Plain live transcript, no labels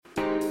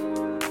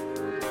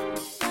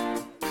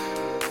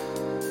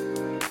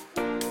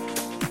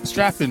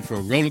Strap in for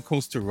a roller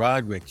coaster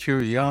ride where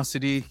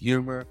curiosity,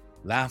 humor,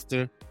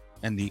 laughter,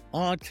 and the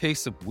odd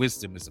case of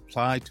wisdom is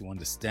applied to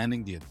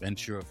understanding the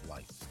adventure of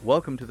life.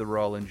 Welcome to the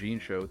Rawle and Gene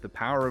Show, the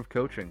power of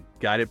coaching,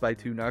 guided by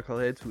two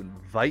knuckleheads who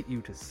invite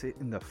you to sit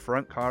in the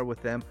front car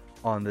with them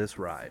on this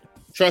ride.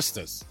 Trust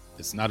us,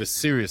 it's not as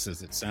serious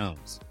as it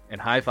sounds. And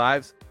high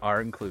fives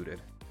are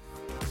included.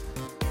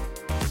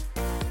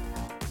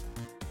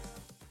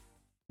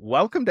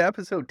 Welcome to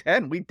episode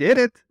 10. We did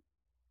it.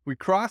 We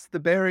crossed the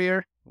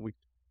barrier.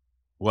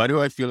 Why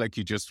do I feel like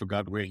you just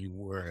forgot where you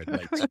were?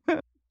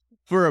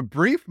 For a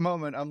brief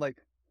moment, I'm like,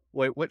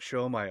 wait, what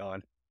show am I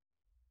on?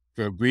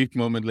 For a brief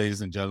moment,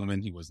 ladies and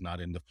gentlemen, he was not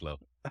in the flow.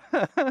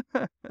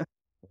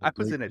 I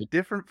was in a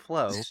different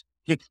flow.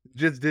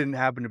 Just didn't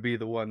happen to be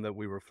the one that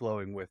we were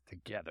flowing with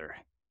together.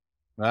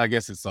 Well, I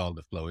guess it's all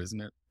the flow,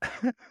 isn't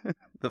it?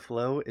 The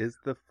flow is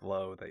the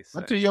flow, they say.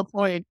 But to your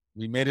point,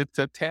 we made it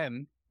to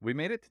 10. We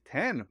made it to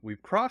 10.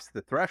 We've crossed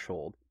the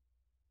threshold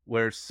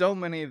where so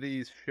many of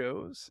these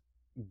shows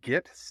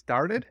get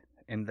started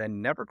and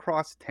then never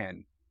cross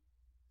 10.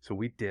 So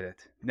we did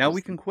it. Now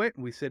we can quit.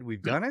 We said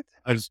we've done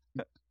it.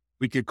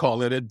 We could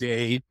call it a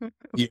day.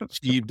 We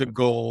achieved the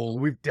goal.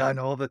 We've done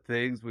all the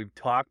things. We've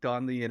talked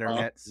on the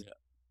internet. Yeah.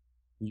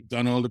 We've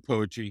done all the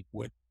poetry.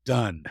 We're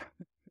done.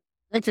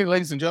 Thank you,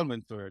 ladies and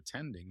gentlemen, for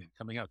attending and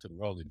coming out to the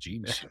Rawle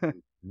James Show.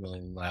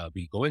 We'll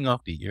be going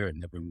off the year and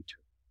never return.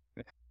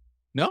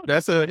 No,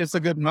 it's a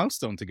good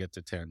milestone to get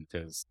to 10,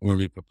 because when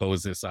we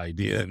proposed this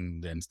idea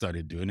and then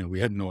started doing it, we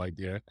had no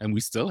idea, and we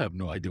still have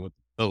no idea what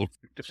the hell.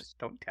 Just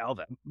don't tell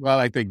them. Well,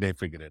 I think they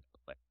figured it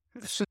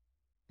out.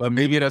 But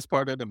maybe that's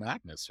part of the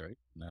madness, right?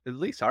 No. At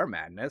least our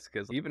madness,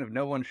 because even if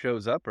no one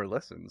shows up or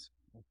listens,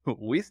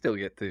 we still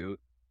get to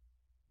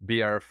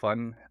be our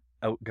fun,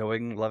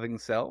 outgoing, loving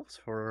selves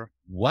for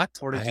What?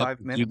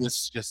 45 minutes. Do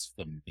this just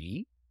for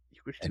me?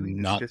 You were and doing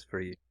this not just for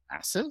you.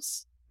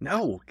 Masses?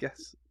 No,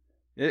 guess.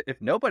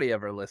 If nobody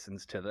ever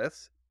listens to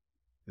this,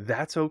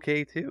 that's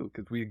okay too,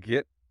 because we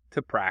get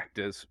to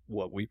practice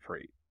what we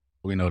preach.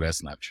 We know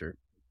that's not true.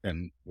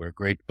 And we're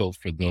grateful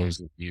for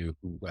those of you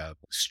who have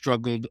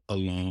struggled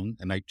along.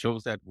 And I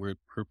chose that word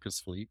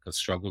purposefully because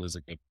struggle is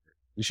a good word.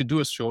 We should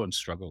do a show on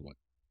struggle one.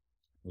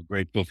 We're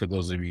grateful for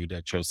those of you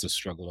that chose to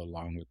struggle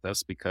along with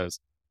us, because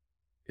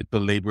it's a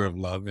labor of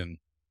love, and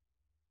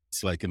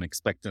it's like an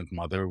expectant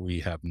mother.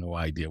 We have no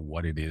idea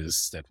what it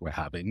is that we're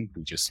having.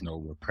 We just know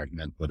we're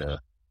pregnant with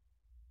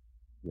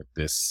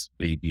this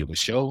baby of a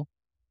show.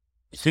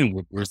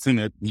 We're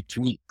birthing at each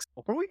week.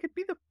 Or we could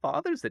be the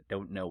fathers that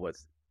don't know what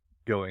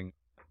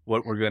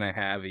we're going to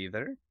have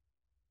either.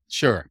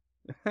 Sure.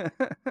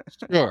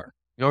 Sure.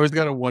 You always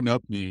got to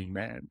one-up me,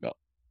 man. No.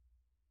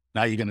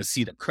 Now you're going to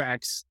see the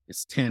cracks.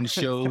 It's 10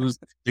 shows.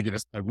 You're going to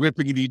start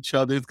ripping at each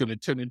other. It's going to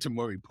turn into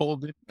Maury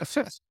Polden.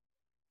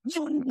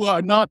 You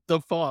are not the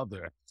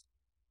father.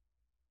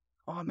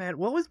 Oh, man.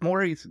 What was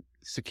Maury's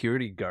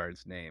security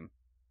guard's name?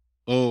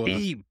 Oh,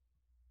 Steve.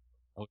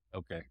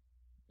 Okay.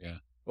 Yeah.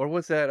 Or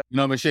was that...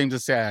 No, I'm ashamed to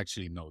say I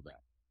actually know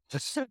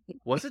that.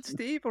 Was it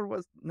Steve or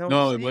was...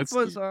 No, it Steve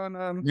was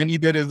on... Then he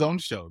did his own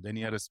show. Then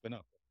he had a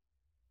spin-off.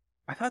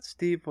 I thought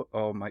Steve...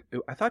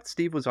 I thought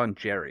Steve was on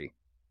Jerry.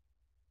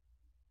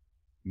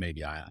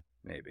 Maybe.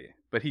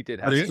 But he did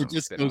have it some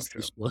just spin-off goes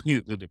to show. show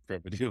you the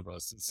depravity of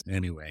us.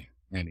 Anyway.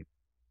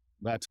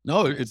 But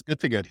no, it's good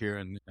to get here.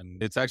 And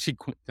it's actually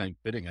quite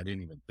fitting. I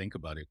didn't even think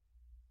about it.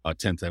 Our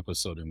 10th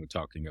episode, and we're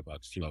talking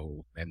about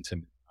flow,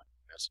 momentum.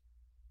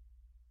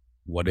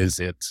 What is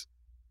it?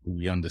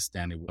 We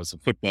understand it was a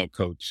football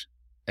coach,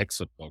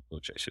 ex-football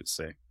coach, I should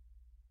say.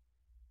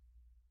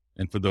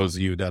 And for those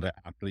of you that are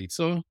athletes,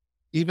 or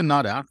even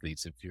not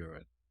athletes, if you're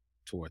a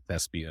tour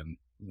thespian,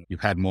 you've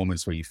had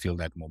moments where you feel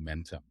that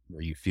momentum,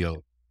 where you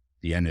feel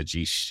the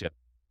energy shift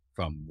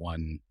from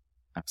one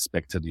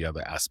aspect to the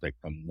other aspect,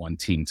 from one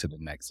team to the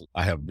next.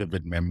 I have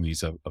vivid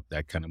memories of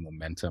that kind of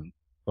momentum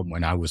from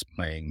when I was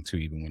playing to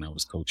even when I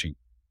was coaching.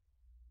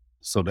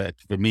 So that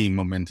for me,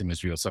 momentum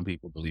is real. Some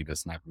people believe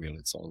it's not real.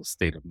 It's all a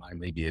state of mind.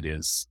 Maybe it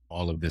is.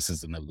 All of this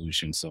is an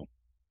illusion. So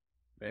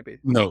Maybe.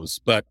 who knows?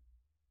 But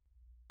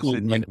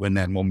when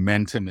that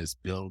momentum is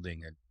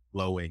building and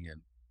flowing and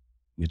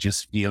you're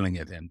just feeling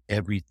it and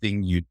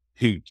everything you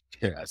do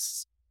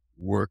just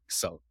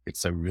works out,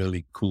 it's a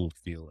really cool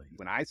feeling.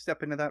 When I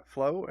step into that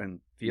flow and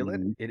feel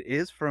it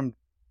is from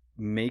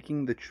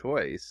making the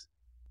choice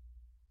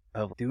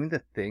of doing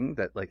the thing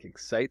that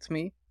excites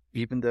me,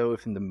 even though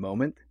if in the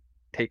moment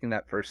taking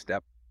that first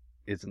step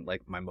isn't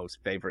my most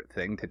favorite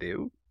thing to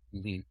do,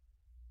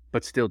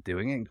 but still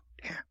doing it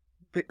a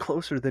bit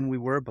closer than we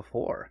were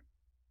before.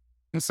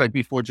 It's like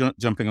before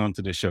jumping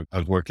onto the show, I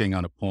was working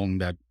on a poem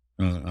that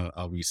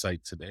I'll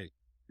recite today.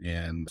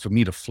 And for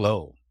me to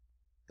flow,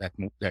 that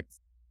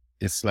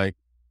it's like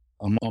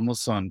I'm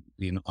almost on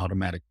being an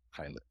automatic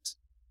pilot.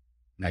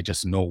 And I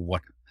just know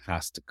what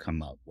has to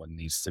come out, what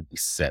needs to be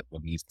said,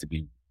 what needs to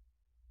be,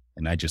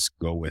 and I just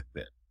go with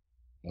it.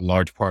 A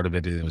large part of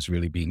it is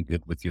really being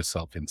good with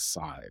yourself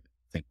inside.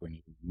 I think when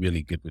you're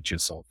really good with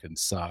yourself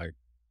inside,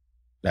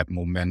 that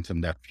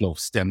momentum, that flow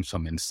stems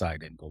from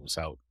inside and goes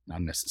out,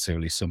 not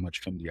necessarily so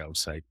much from the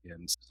outside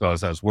in. So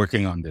as I was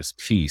working on this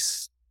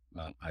piece,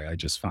 I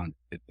just found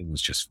it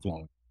was just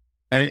flowing.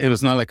 And it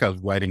was not like I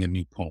was writing a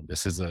new poem.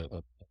 This is a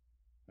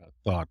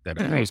thought that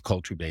I was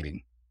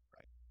cultivating.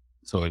 Right?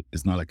 So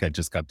it's not like I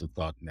just got the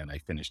thought and then I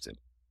finished it.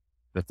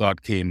 The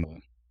thought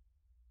came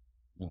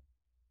a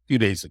few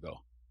days ago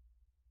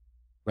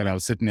when I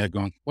was sitting there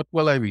going, what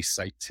will I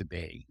recite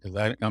today?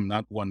 Because I'm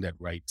not one that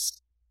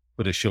writes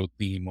for the show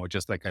theme, or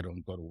just like I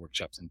don't go to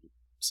workshops and do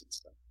and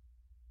stuff.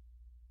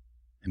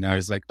 And I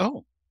was like,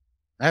 oh,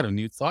 I had a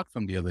new thought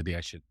from the other day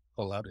I should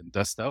pull out and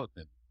dust out.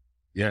 And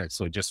yeah,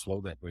 so it just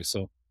flowed that way.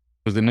 So it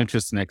was an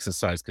interesting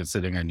exercise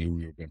considering I knew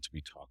we were going to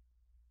be talking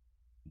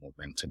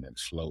momentum and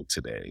flow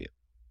today.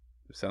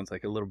 It sounds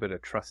like a little bit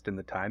of trust in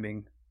the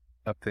timing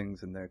of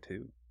things in there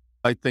too.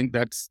 I think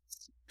that's,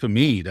 for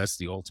me, that's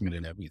the ultimate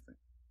in everything.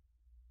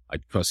 I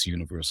trust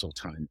universal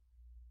time.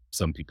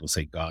 Some people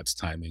say God's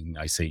timing.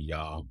 I say,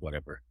 Yah,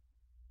 whatever.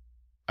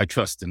 I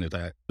trust in it.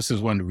 This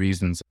is one of the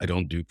reasons I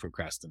don't do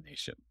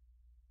procrastination.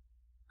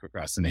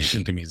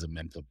 Procrastination to me is a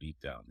mental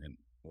beatdown. And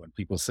when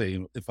people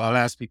say, if I'll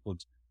ask people,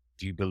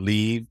 do you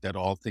believe that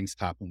all things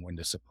happen when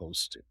they're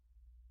supposed to?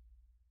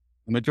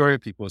 The majority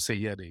of people say,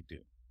 yeah, they do.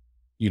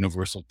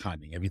 Universal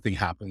timing. Everything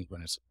happens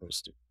when it's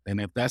supposed to. And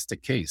if that's the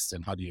case,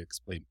 then how do you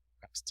explain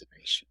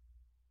procrastination?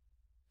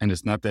 And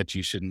it's not that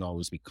you shouldn't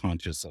always be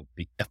conscious of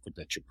the effort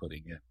that you're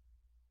putting in.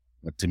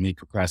 But to me,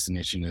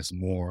 procrastination is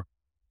more,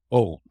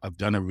 oh, I've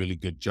done a really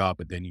good job,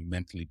 but then you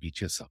mentally beat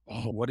yourself.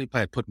 Oh, what if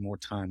I put more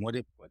time? What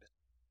if?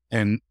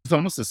 And it's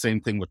almost the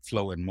same thing with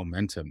flow and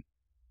momentum.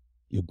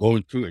 You're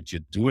going through it,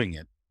 you're doing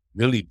it,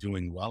 really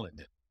doing well in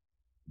it.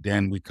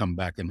 Then we come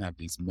back and have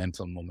these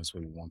mental moments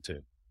where we want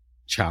to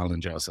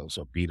challenge ourselves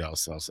or beat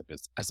ourselves up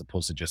as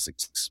opposed to just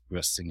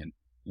expressing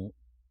and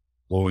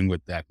going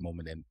with that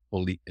moment and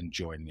fully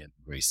enjoying and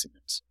embracing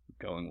it.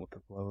 Going with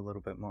the flow a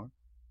little bit more.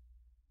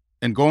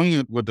 And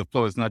going with the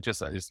flow is not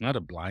just, it's not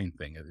a blind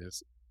thing. It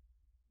is,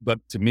 but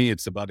to me,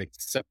 it's about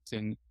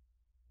accepting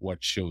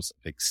what shows,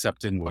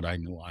 accepting what I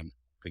know I'm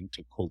hoping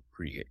to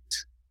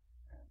co-create.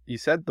 You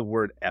said the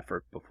word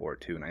effort before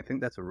too, and I think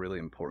that's a really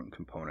important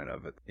component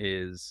of it,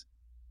 is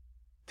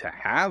to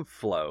have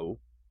flow,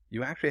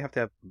 you actually have to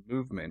have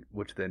movement,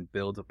 which then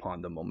builds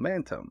upon the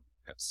momentum.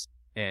 Yes.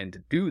 And to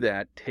do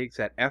that takes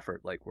that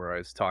effort, like where I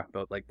was talking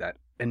about, like that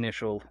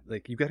initial,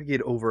 like you got to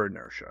get over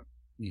inertia.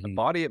 Mm-hmm. The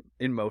body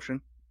in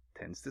motion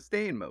tends to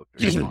stay in motion.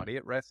 The body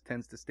at rest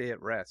tends to stay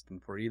at rest.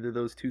 And for either of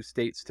those two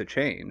states to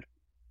change,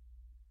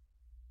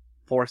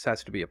 force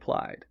has to be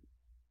applied.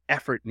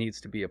 Effort needs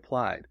to be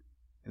applied.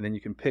 And then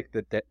you can pick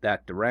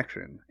that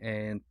direction.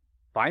 And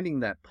finding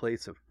that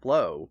place of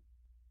flow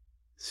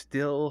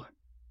still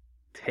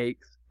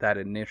takes that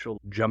initial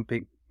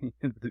jumping,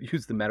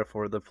 use the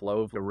metaphor of the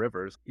flow of the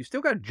rivers. You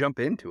still got to jump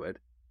into it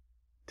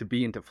to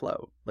be into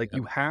flow. Like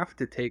you have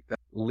to take that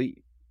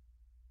leap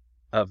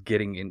of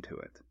getting into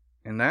it.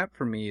 And that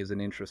for me is an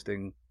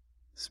interesting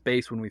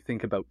space when we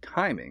think about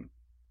timing,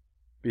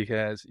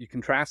 because you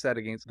contrast that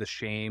against the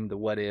shame, the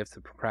what ifs,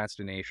 the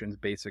procrastinations.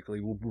 Basically,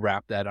 we'll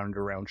wrap that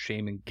around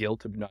shame and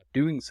guilt of not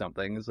doing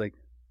something. It's like,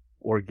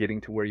 or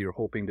getting to where you're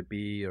hoping to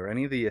be, or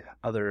any of the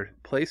other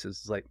places.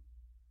 It's like,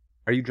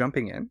 are you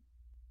jumping in?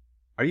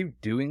 Are you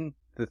doing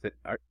the thing?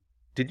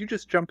 Did you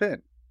just jump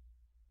in?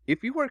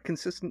 If you are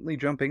consistently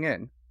jumping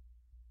in,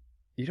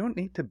 you don't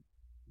need to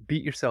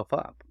beat yourself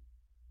up.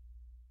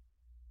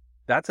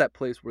 That's that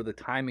place where the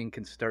timing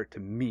can start to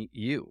meet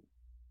you.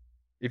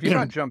 If you're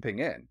not jumping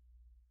in,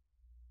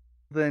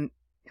 then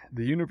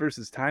the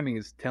universe's timing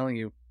is telling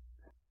you,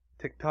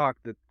 tick-tock,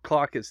 the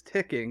clock is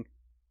ticking.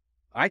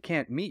 I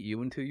can't meet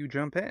you until you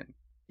jump in.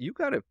 You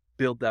got to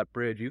build that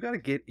bridge. You got to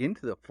get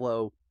into the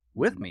flow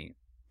with me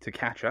to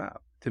catch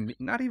up,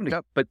 not even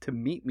up, but to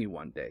meet me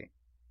one day.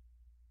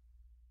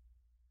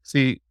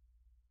 See,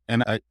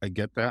 and I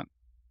get that.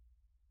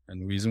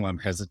 And the reason why I'm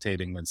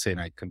hesitating when saying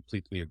I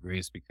completely agree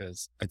is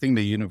because I think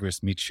the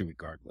universe meets you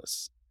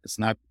regardless. It's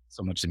not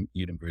so much the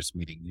universe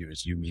meeting you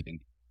as you meeting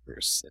the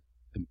universe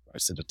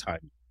at a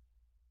time.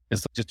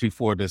 It's like just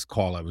before this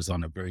call, I was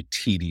on a very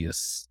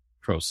tedious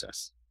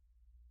process.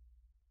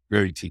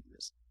 Very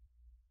tedious.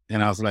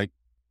 And I was like,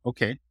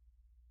 okay,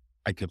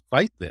 I could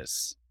fight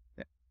this,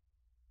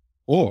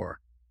 or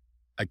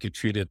I could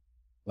treat it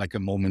like a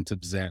moment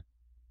of Zen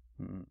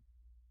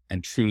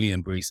and truly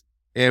embrace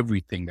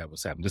everything that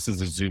was happening. This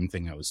is a Zoom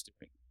thing I was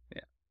doing.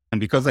 Yeah. And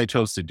because I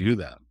chose to do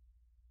that,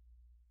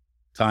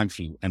 time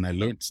flew and I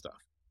learned stuff.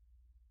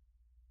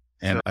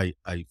 And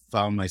I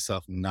found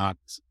myself not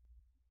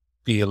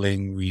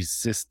feeling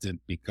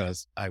resistant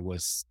because I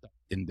was stuck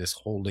in this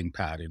holding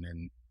pattern,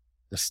 and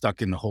the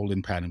stuck in the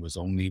holding pattern was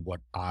only what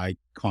I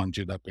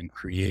conjured up and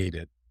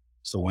created.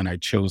 So when I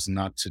chose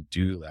not to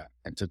do that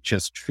and to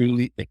just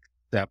truly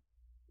accept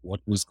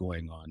what was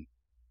going on,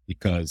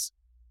 because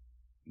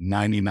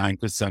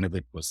 99% of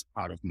it was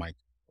out of my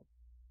control.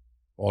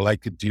 All I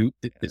could do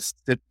is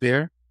sit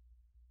there,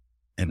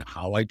 and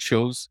how I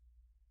chose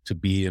to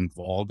be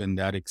involved in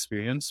that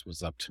experience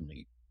was up to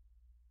me.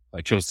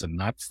 I chose to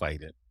not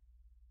fight it,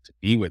 to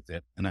be with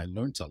it, and I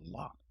learned a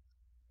lot.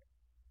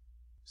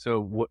 So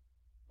what,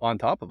 on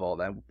top of all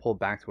that, we'll pull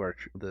back to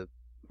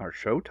our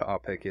show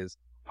topic is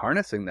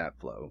harnessing that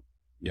flow.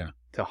 Yeah.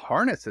 To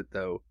harness it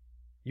though,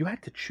 you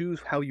had to choose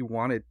where you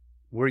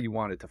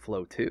wanted to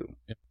flow to.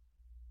 Yeah.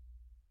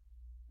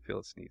 I feel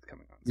a sneeze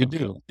coming on. You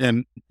do.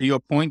 And to your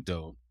point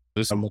though,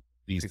 there's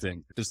these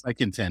things, just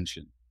like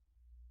intention.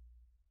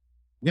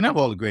 You can have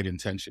all the great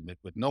intention, but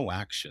with no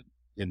action,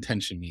 the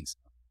intention means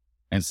nothing.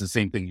 And it's the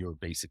same thing you're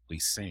basically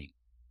saying.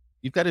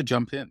 You've got to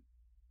jump in.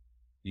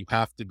 You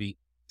have to be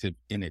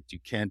in it. You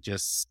can't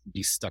just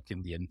be stuck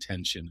in the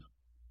intention,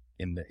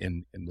 in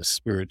the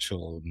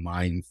spiritual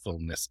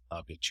mindfulness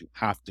of it. You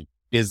have to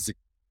physically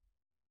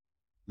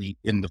be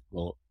in the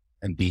flow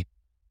and be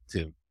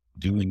to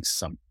doing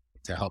something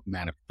to help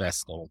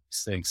manifest all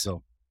these things.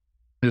 So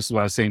this is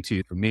what I was saying to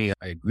you. For me,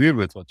 I agree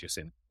with what you're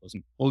saying. I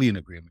wasn't fully in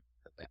agreement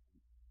with that.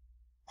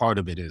 Part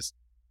of it is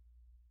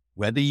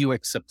whether you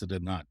accept it or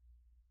not,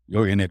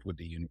 you're in it with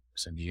the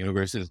universe. And the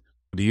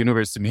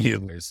universe to me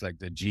is like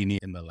the genie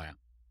in the lamp,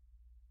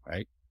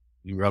 right?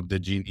 You rub the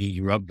genie,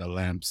 you rub the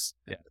lamps,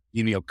 the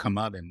genie will come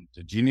out and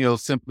the genie will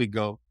simply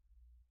go,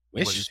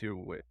 wish what is your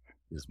wish?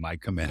 Is my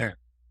command.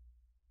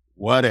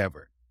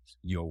 Whatever.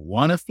 You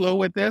want to flow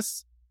with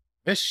this?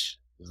 Wish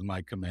is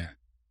my command.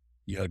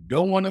 You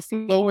don't want to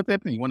flow with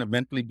it and you want to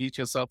mentally beat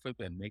yourself with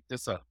it and make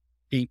this a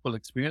painful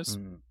experience,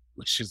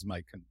 which is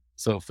my command.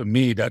 So for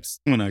me, that's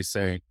when I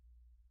say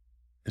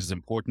it's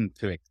important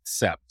to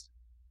accept,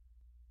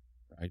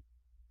 right?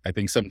 I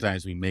think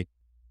sometimes we make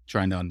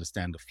trying to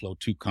understand the flow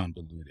too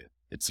convoluted.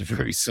 It's a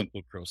very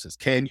simple process.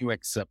 Can you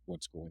accept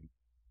what's going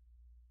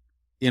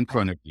in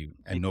front of you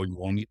and know the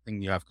only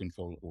thing you have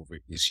control over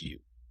is you?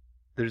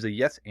 There's a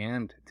yes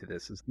and to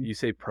this. Is you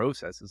say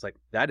process is like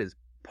that is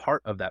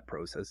part of that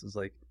process is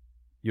like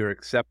you're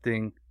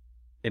accepting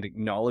and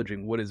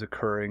acknowledging what is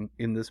occurring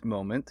in this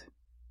moment,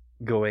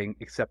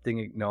 accepting,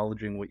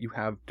 acknowledging what you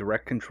have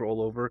direct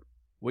control over,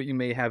 what you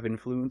may have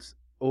influence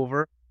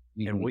over,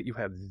 and what you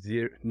have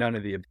none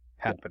of the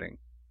happening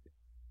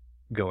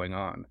going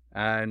on.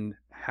 And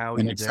how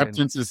and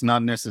acceptance is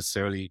not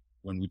necessarily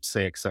when we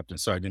say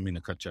acceptance. Sorry, I didn't mean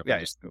to cut you off. Yeah,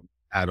 just to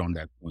add on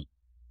that point.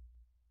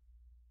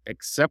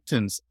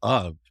 Acceptance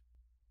of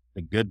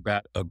the good,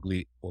 bad,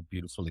 ugly, or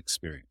beautiful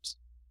experience.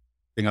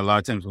 I think a lot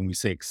of times when we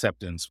say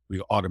acceptance,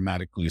 we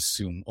automatically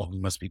assume, oh, we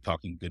must be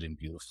talking good and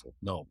beautiful.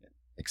 No,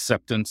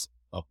 acceptance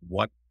of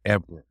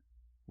whatever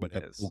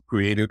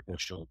created or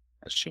showed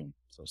has shown.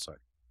 So sorry.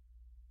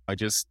 I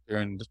just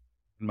turned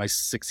my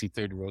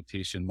 63rd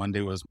rotation.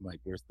 Monday was my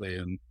birthday.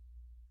 And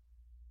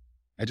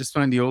I just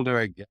find the older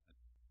I get,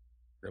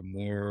 the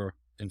more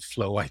in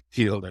flow I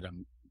feel that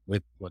I'm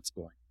with what's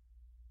going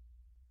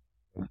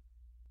on.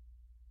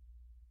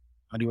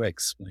 How do I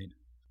explain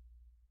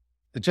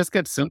it? It just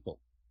gets simple.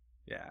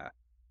 Yeah.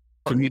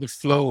 For me to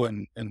flow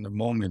in the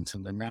moment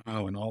and the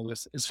now and all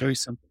this, it's very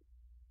simple.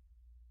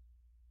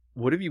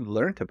 What have you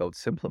learned about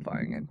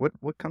simplifying it?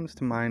 What comes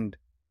to mind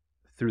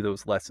through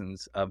those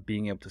lessons of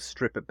being able to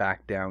strip it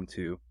back down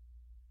to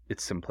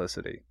its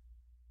simplicity?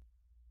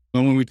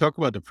 Well, when we talk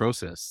about the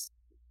process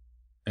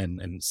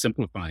and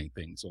simplifying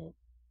things or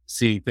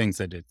seeing things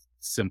at its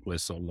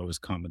simplest or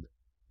lowest common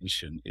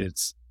denomination,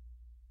 it's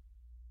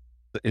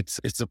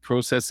a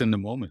process in the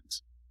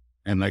moment.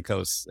 And like I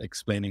was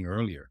explaining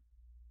earlier,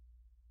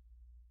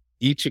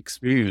 each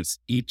experience,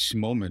 each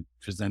moment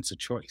presents a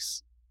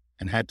choice.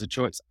 And had the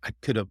choice, I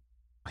could have,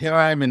 here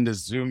I am in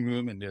this Zoom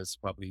room and there's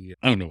probably,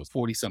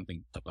 40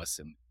 something of us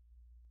in,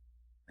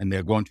 and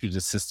they're going through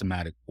the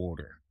systematic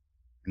order.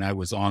 And I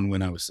was on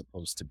when I was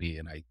supposed to be.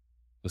 And I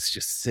was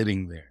just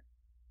sitting there.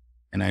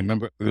 And I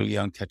remember early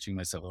on catching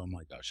myself, oh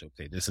my gosh,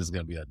 okay, this is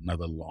going to be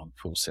another long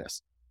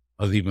process.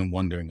 I was even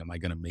wondering, am I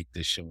going to make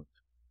this show?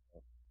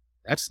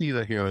 That's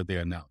neither here or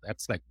there now.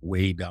 That's like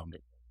way down the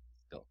road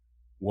still.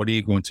 What are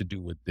you going to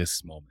do with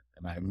this moment?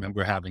 And I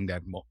remember having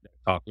that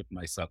talk with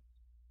myself.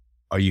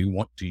 Do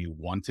you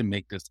want to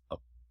make this a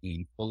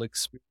painful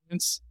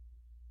experience?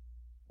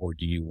 Or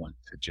do you want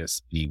to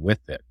just be with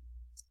it?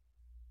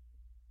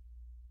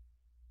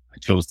 I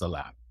chose the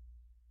latter.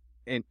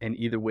 And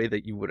either way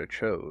that you would have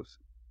chose,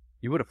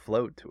 you would have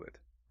flowed to it.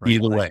 Right?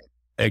 Either way.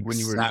 Exactly. When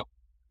you were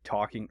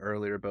talking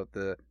earlier about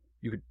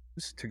you could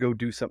choose to go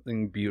do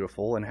something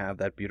beautiful and have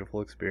that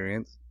beautiful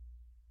experience,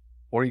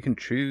 or you can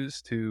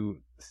choose to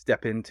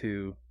step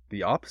into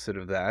the opposite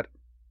of that,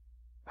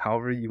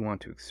 however you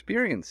want to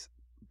experience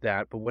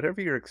that. But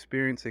whatever you're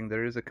experiencing,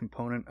 there is a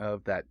component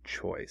of that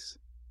choice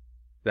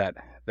that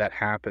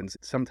happens.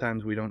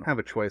 Sometimes we don't have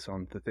a choice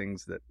on the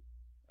things that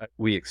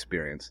we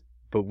experience,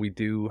 but we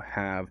do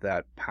have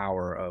that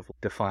power of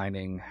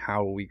defining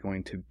how are we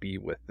going to be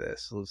with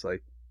this. So it's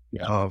like,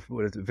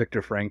 what is it?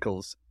 Viktor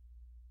Frankl's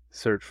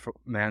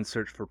man's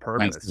search for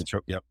purpose.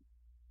 Yep.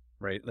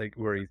 Right? Like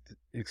where he's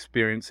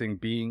experiencing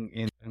being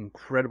in an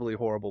incredibly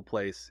horrible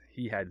place.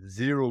 He had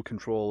zero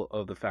control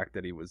of the fact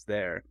that he was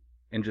there.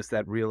 And just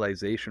that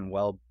realization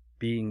while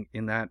being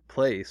in that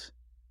place,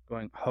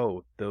 going,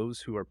 oh, those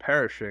who are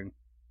perishing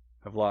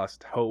have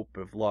lost hope,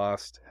 have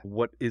lost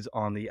what is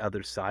on the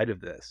other side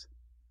of this.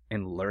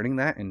 And learning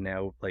that, and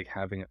now like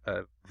having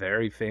a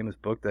very famous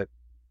book that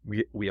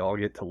we all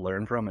get to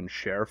learn from and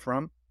share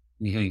from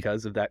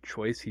because of that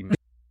choice he made.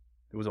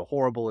 It was a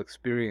horrible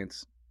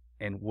experience,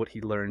 and what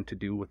he learned to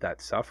do with that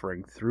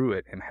suffering through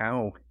it, and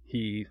how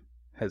he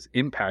has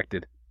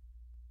impacted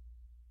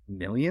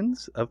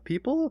millions of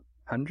people,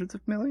 hundreds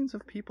of millions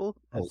of people.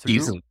 Oh,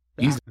 easily.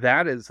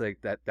 That is like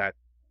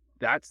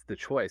that's the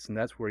choice, and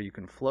that's where you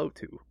can flow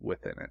to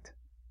within it.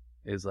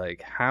 Is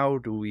like, how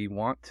do we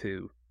want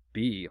to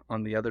be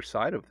on the other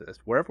side of this?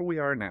 Wherever we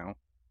are now,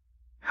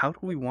 how do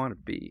we want to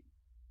be?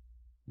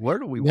 Where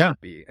do we want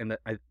to be? And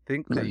I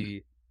think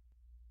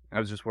I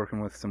was just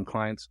working with some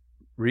clients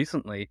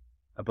recently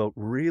about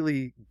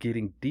really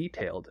getting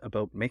detailed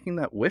about making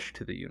that wish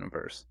to the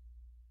universe.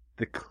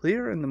 The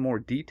clearer and the more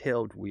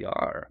detailed we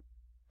are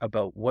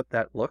about what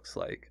that looks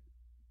like,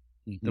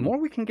 the more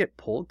we can get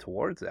pulled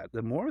towards that,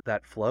 the more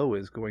that flow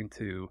is going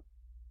to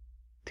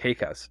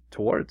take us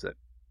towards it.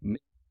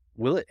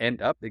 Will it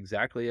end up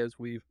exactly as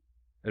we've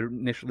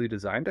initially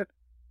designed it?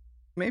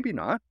 Maybe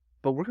not,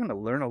 but we're going to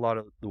learn a lot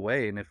of the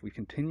way. And if we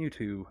continue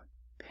to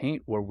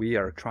paint where we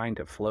are trying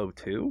to flow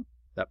to,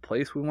 that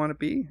place we want to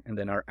be, and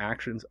then our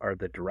actions are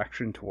the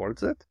direction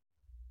towards it,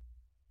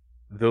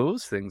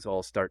 those things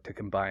all start to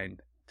combine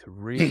to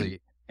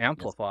really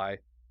amplify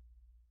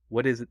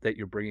what is it that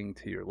you're bringing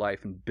to your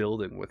life and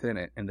building within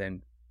it, and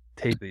then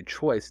take the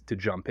choice to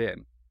jump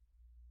in.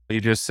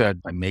 You just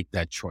said, I make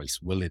that choice.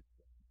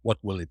 What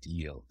will it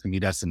yield? To me,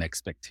 that's an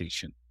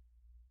expectation.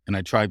 And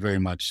I try very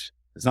much.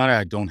 It's not that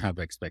I don't have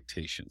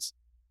expectations.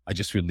 I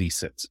just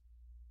release it.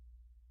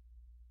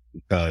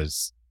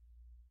 Because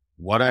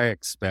what I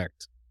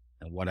expect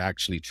and what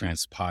actually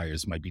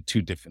transpires might be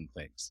two different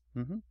things.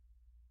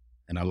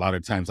 And a lot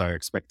of times our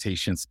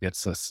expectations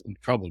gets us in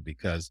trouble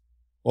because,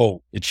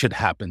 it should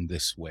happen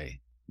this way.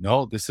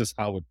 No, this is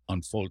how it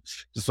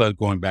unfolds. Just like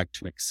going back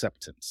to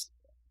acceptance.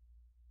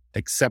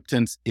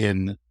 Acceptance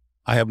in,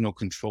 I have no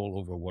control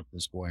over what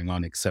was going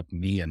on except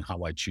me and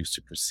how I choose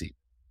to proceed.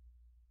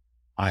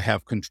 I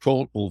have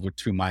control over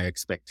to my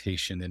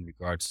expectation in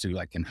regards to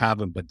I can have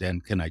them, but then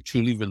can I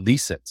truly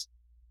release it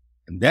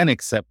and then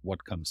accept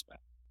what comes back?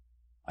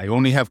 I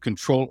only have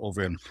control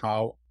over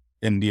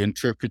in the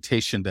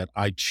interpretation that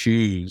I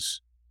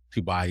choose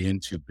to buy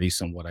into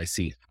based on what I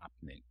see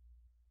happening.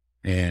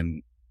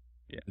 And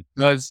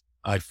because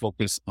I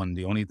focus on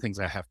the only things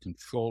I have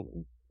control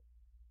over,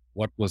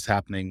 what was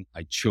happening,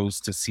 I chose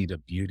to see the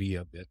beauty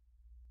of it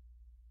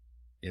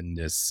in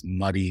this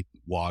muddy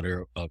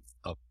water of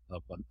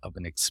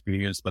an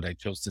experience, but I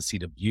chose to see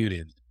the beauty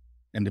in it.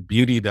 And the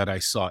beauty that I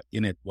saw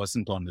in it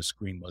wasn't on the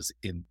screen, was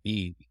in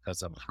me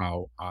because of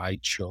how I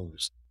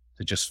chose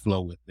to just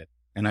flow with it.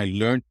 And I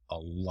learned a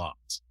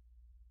lot.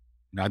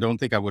 And I don't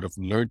think I would have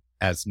learned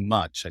as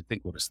much. I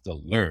think I would have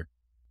still learned,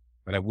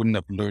 but I wouldn't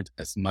have learned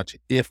as much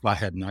if I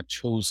had not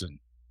chosen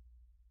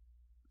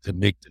to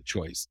make the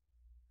choice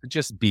to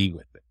just be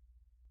with it.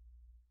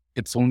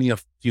 It's only a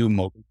few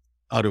moments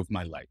out of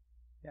my life.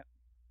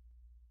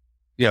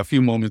 A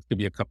few moments could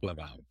be a couple of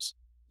hours.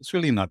 It's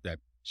really not that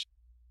much.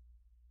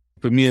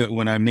 For me,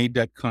 when I made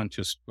that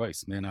conscious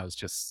choice, man, I was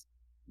just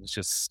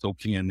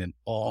soaking in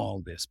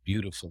all this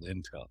beautiful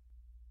intel.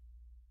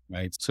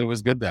 Right. So it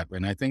was good that way.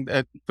 And I think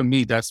that for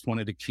me, that's one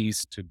of the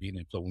keys to being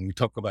in flow. When we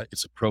talk about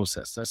it's a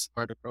process, that's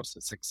part of the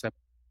process.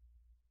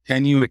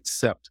 Can you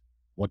accept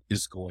what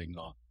is going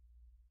on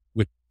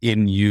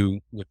within you,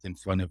 within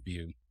front of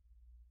you,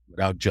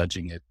 without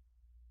judging it?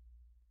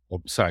 Or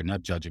sorry,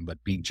 not judging,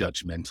 but be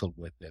judgmental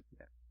with it.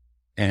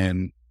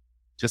 And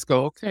just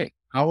go, okay,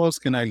 how else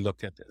can I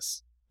look at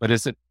this? But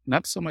is it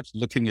not so much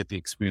looking at the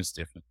experience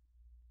differently?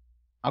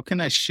 How can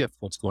I shift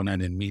what's going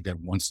on in me that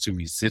wants to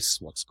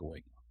resist what's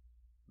going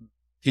on?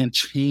 Can't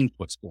change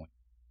what's going on.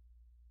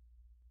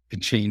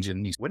 Can change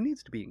in me. What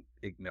needs to be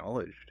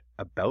acknowledged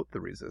about the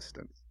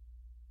resistance?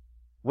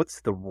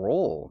 What's the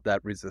role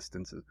that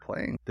resistance is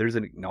playing? There's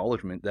an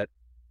acknowledgement that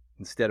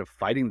instead of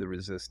fighting the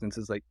resistance,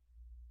 is like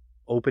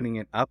opening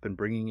it up and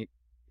bringing it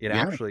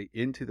actually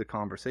into the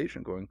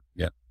conversation, going,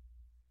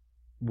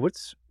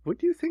 what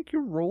do you think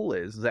your role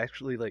is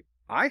actually? Like,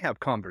 I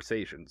have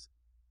conversations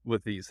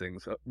with these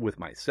things with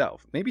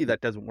myself. Maybe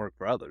that doesn't work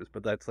for others,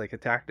 but that's like a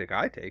tactic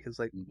I take, is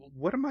like,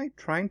 what am I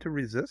trying to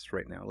resist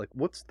right now? Like,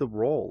 what's the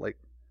role? Like,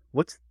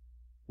 what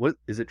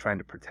is it trying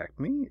to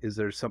protect me? Is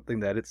there something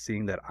that it's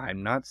seeing that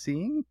I'm not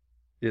seeing?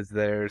 Is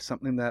there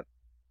something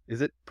is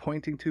it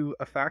pointing to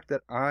a fact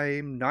that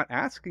I'm not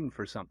asking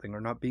for something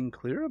or not being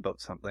clear about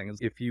something?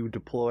 If you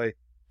deploy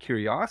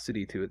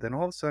curiosity to it, then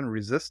all of a sudden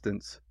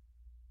resistance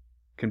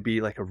can be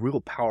like a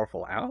real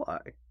powerful ally.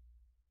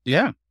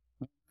 Yeah.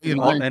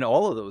 And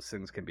all of those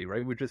things can be,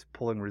 right? We're just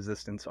pulling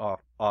resistance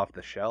off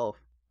the shelf.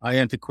 I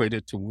antiquate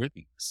it to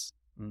worthiness.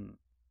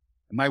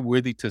 Am I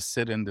worthy to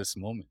sit in this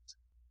moment?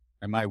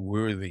 Am I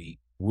worthy?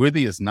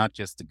 Worthy is not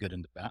just the good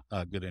and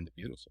the good and the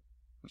beautiful.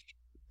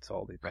 It's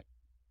all of it. Right.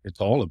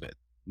 It's all of it.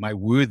 Am I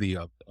worthy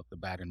of the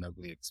bad and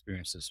ugly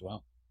experience as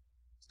well?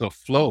 So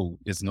flow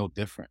is no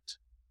different.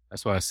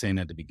 That's what I was saying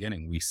at the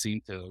beginning. We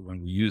seem to,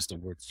 when we use the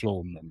word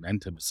flow and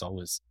momentum,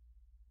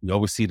 we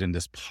always see it in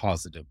this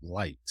positive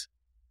light.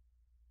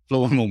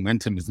 Flow and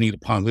momentum is neither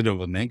positive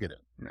or negative.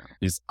 No.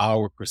 It's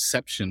our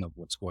perception of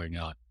what's going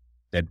on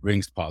that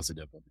brings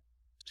positive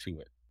to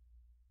it.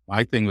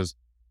 My thing was,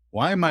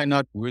 why am I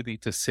not worthy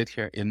to sit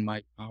here in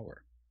my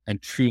power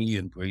and truly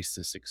embrace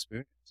this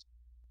experience?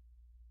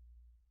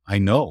 I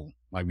know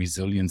my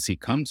resiliency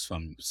comes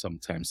from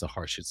sometimes the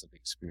hardships of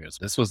experience.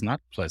 This was not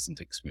a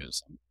pleasant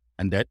experience.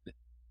 And that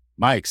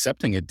my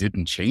accepting it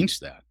didn't change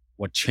that.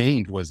 What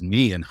changed was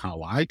me and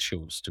how I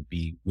chose to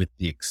be with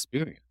the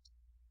experience.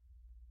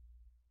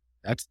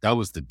 That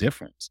was the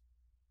difference.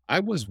 I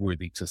was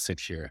worthy to sit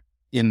here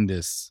in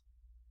this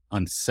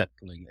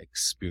unsettling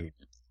experience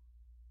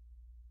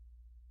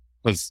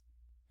because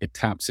it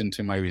taps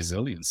into my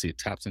resiliency. It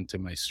taps into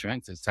my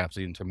strength. It taps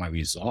into my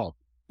resolve.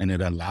 And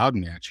it allowed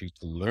me actually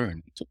to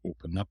learn, to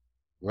open up,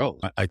 grow.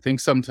 I think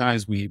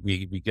sometimes we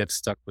get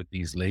stuck with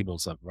these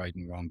labels of right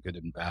and wrong, good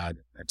and bad,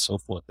 and so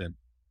forth. And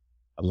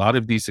a lot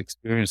of these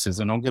experiences,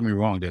 and don't get me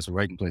wrong, there's a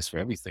right and place for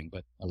everything,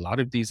 but a lot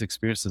of these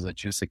experiences are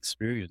just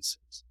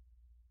experiences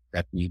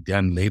that we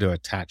then later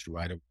attach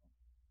right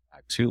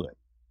back to it.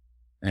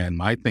 And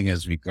my thing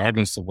is,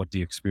 regardless of what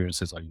the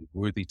experience is, are you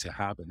worthy to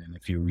have it? And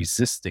if you're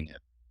resisting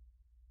it,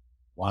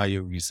 why are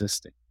you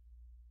resisting?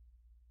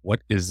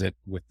 What is it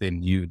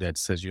within you that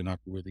says you're not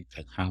worthy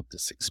to have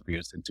this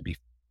experience and to be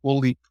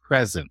fully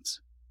present?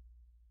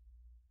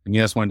 And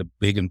that's one of the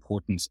big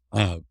importance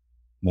of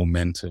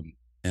momentum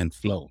and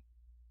flow.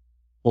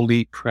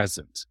 Fully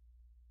present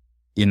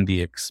in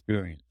the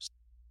experience.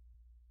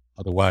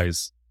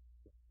 Otherwise,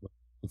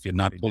 if you're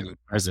not fully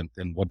present,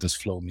 then what does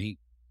flow mean?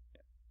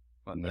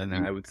 Well, then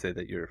I would say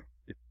that you're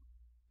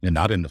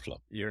not in the flow.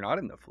 You're not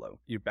in the flow.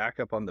 You're back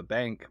up on the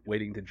bank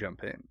waiting to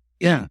jump in.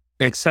 Yeah,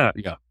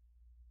 exactly. Yeah.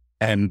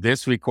 And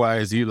this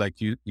requires you,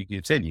 like you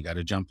said, you got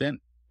to jump in.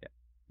 Yeah.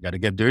 You got to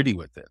get dirty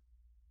with it.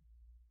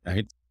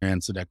 Right.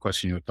 And so that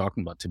question you were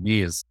talking about to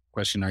me is a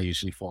question I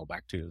usually fall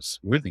back to is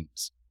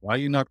worthiness. Why are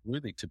you not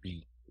worthy to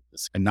be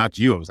this? And not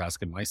you. I was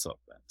asking myself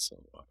that. So,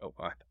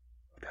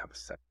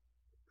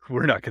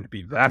 we're not going to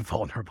be that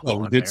vulnerable. Well,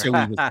 we did say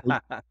we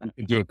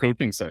could do a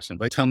coaching session,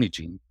 but tell me,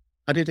 Gene,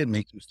 how did it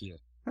make you feel?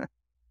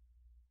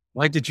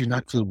 Why did you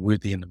not feel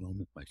worthy in the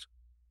moment, my friend?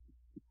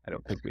 I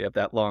don't think we have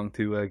that long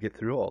to get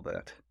through all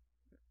that.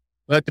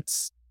 But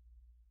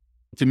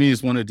to me,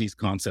 it's one of these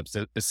concepts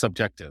that is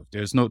subjective.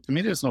 There's no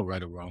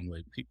right or wrong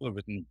way. People have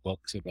written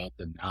books about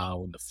the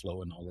now and the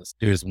flow and all this.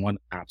 There's one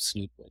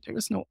absolute way. There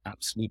is no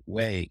absolute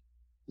way.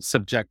 It's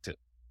subjective.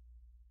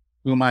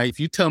 Who am I? If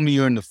you tell me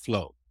you're in the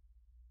flow,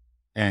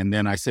 and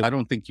then I say, I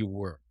don't think you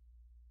were,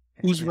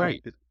 who's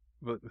right?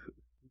 But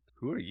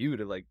who are you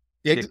to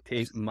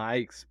dictate my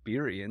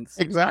experience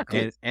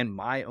exactly and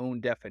my own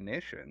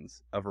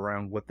definitions of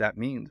around what that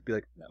means? Be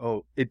like,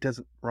 oh, it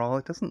doesn't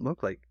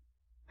look like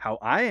how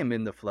I am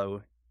in the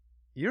flow.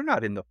 You're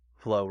not in the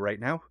flow right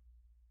now.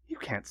 You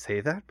can't say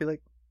that. Be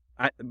like,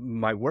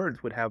 my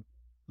words would have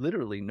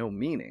literally no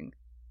meaning.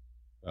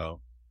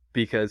 Oh,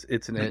 because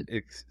it's an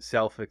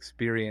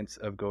self-experience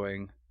of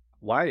going,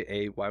 why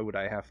would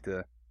I have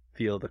to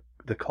feel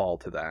the call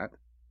to that?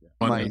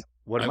 Yeah.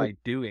 What am I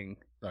doing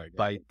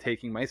by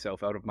taking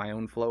myself out of my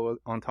own flow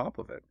on top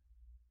of it?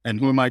 And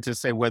who am I to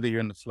say whether you're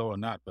in the flow or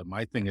not? But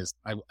my thing is,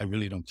 I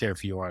really don't care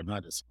if you are or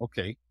not. It's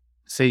okay.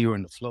 Say you're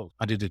in the flow.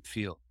 How did it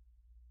feel?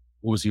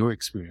 What was your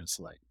experience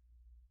like?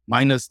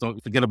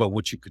 Don't forget about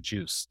what you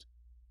produced.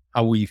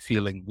 How were you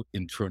feeling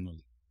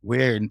internally?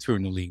 Where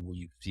internally were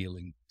you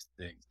feeling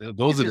things?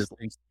 Those are the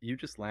things. You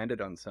just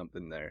landed on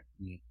something there.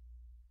 Mm.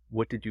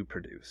 What did you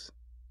produce?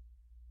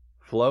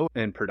 Flow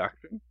and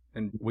production.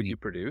 And what you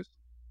produce?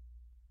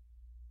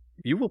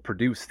 You will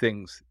produce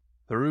things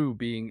through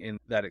being in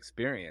that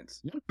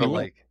experience. Yeah,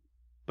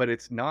 but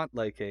it's not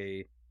like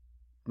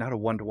not a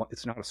one-to-one.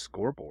 It's not a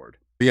scoreboard.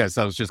 Yes,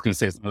 I was just going to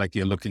say, it's not like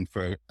you're looking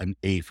for an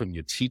A from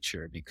your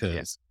teacher,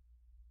 because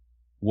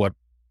what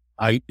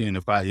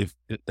if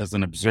as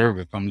an observer,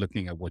 if I'm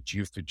looking at what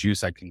you've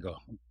produced, I can go,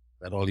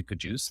 that all you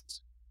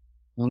produced?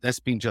 Well, that's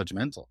being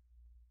judgmental.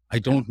 I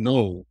don't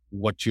know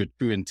what your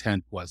true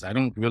intent was. I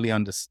don't really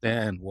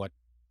understand what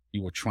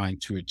you were trying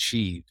to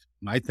achieve.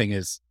 My thing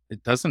is,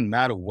 it doesn't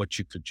matter what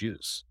you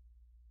produce.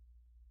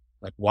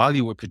 Like while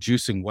you were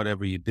producing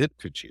whatever you did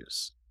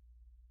produce,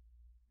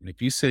 and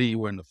if you say you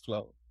were in the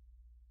flow,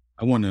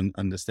 I want to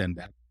understand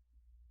that.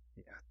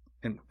 Yeah.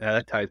 And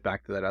that ties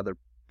back to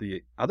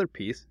the other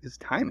piece is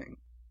timing.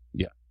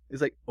 Yeah.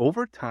 It's like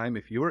over time,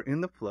 if you're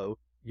in the flow,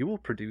 you will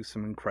produce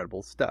some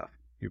incredible stuff.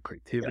 Your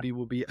creativity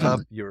will be up.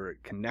 Your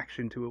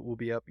connection to it will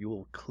be up. You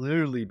will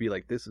clearly be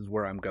like, this is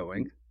where I'm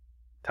going.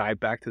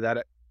 Tied back to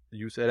that,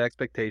 you said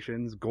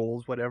expectations,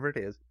 goals, whatever it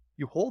is.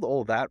 You hold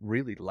all that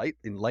really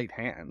light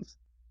hands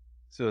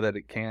so that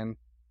it can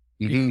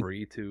be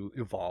free to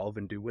evolve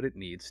and do what it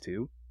needs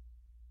to.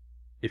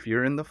 If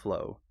you're in the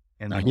flow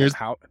and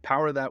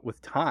power that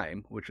with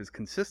time, which is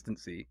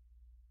consistency,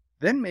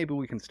 then maybe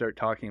we can start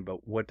talking about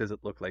what does it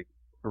look like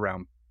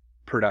around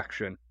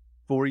production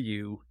for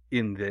you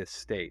in this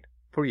state.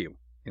 For you,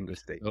 in the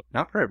state. Oh,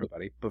 Not for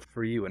everybody, but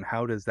for you. And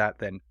how does that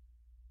then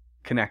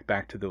connect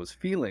back to those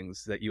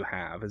feelings that you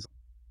have? As I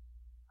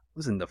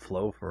was in the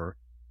flow for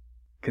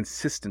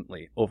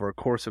consistently over a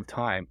course of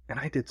time, and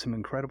I did some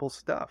incredible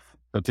stuff.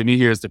 So to me,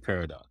 here's the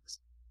paradox.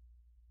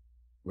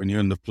 When you're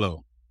in the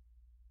flow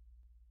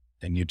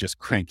and you're just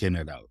cranking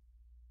it out,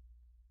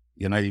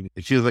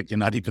 it feels like you're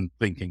not even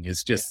thinking.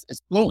 It's just,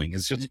 it's flowing.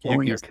 It's just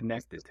flowing. You're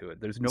connected to it.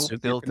 There's no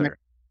filter.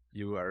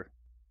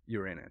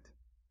 You're in it.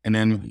 And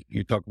then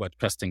you talk about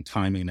trusting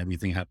timing and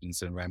everything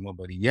happens in right moment,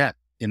 but yet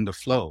in the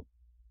flow,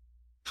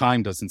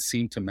 time doesn't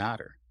seem to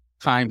matter.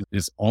 Time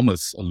is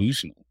almost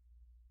illusional.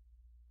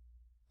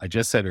 I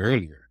just said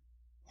earlier,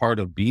 part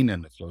of being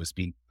in the flow is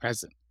being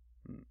present.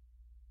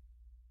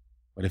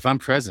 But if I'm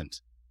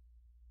present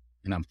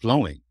and I'm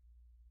flowing,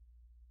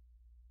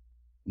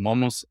 I'm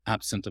almost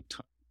absent of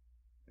time.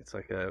 It's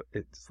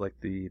like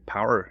the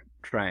power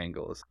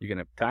triangles. You can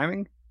have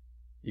timing,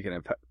 you can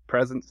have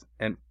presence,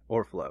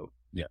 or flow.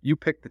 Yeah. You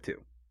pick the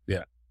two.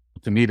 Yeah.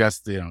 To me,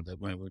 that's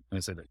when I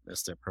said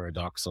that's the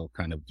paradoxical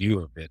kind of view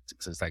of it.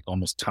 It's like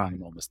almost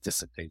time almost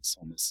dissipates,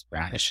 almost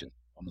vanishes,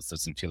 almost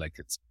doesn't feel like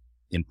it's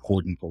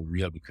important or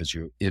real because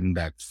you're in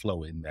that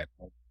flow, in that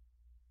moment.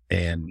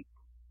 And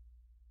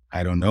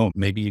I don't know,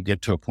 maybe you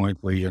get to a point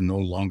where you're no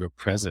longer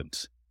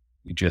present.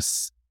 You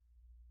just,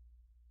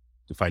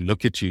 if I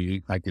look at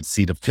you, I could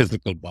see the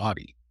physical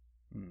body,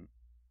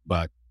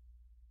 but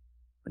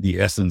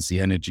the essence, the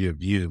energy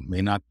of you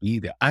may not be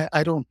there.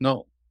 I don't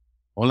know.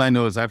 All I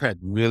know is I've had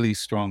really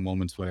strong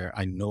moments where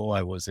I know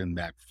I was in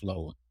that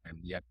flow and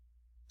yet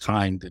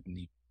time didn't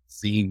even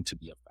seem to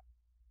be a factor.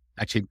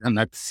 Actually,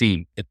 not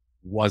seem, it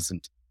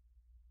wasn't.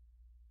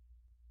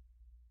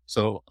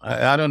 So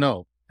I don't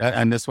know.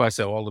 And that's why I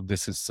say all of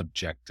this is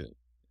subjective.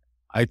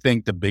 I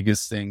think the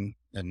biggest thing,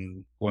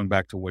 and going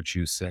back to what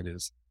you said,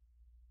 is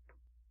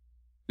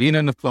being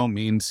in the flow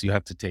means you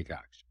have to take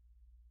action.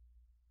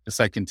 It's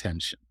like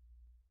intention,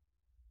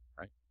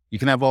 right? You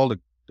can have all the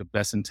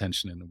best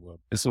intention in the world.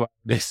 This is why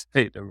they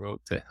say the road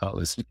to hell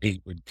is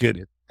paved with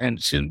good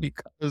intention,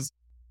 because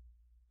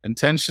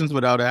intentions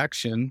without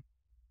action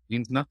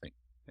means nothing.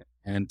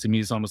 And to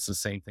me, it's almost the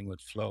same thing with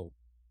flow.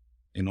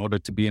 In order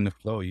to be in the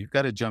flow, you've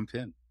got to jump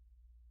in.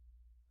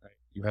 Right?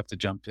 You have to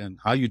jump in.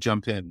 How you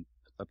jump in,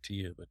 it's up to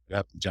you, but you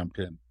have to jump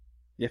in.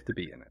 You have to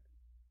be in it.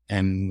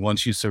 And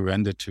once you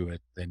surrender to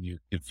it, then you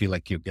feel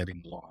like you're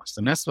getting lost.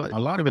 And that's what, a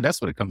lot of it,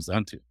 that's what it comes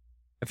down to.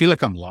 I feel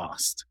like I'm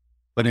lost,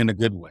 but in a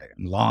good way.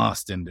 I'm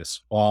lost in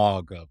this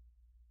fog of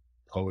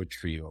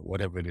poetry or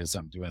whatever it is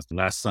I'm doing.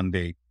 Last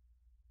Sunday,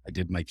 I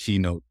did my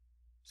keynote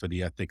for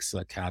the Ethics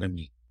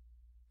Academy.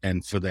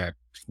 And for that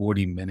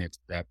 40 minutes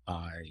that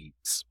I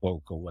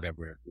spoke or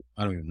whatever,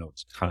 I don't even know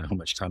how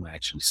much time I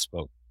actually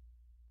spoke.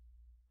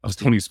 I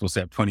was only supposed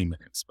to have 20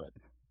 minutes,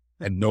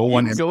 and no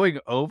one is going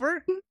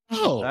over.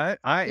 No,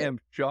 I am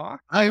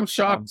shocked. I am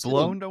shocked. I'm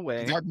blown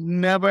away. That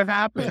never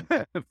happened.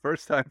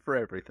 First time for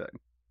everything.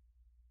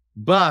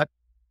 But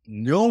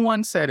no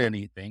one said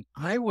anything.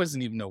 I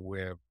wasn't even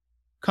aware.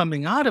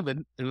 Coming out of it,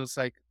 it was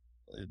like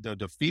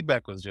the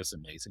feedback was just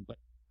amazing. But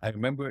I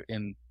remember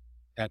in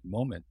that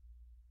moment,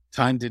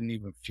 time didn't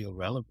even feel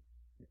relevant.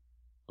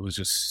 I was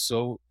just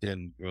so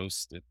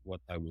engrossed in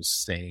what I was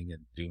saying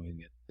and doing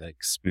it, the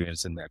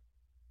experience, and that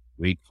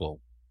grateful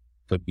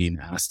for being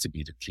asked to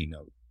be the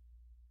keynote.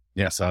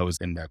 Yes, I was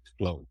in that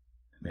flow.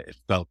 And it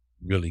felt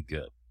really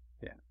good.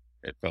 Yeah,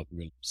 it felt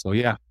really. So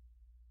yeah,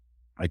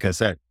 like I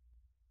said,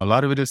 a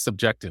lot of it is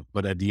subjective,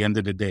 but at the end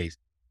of the day,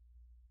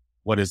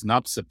 what is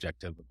not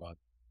subjective about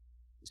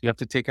it is you have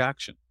to take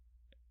action.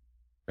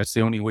 That's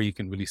the only way you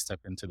can really step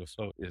into the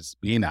flow, is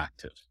being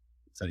active.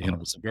 So,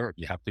 it's a verb.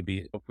 You have to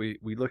be. If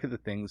we look at the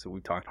things that we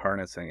talked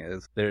harnessing,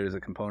 is there's a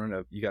component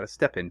of you got to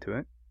step into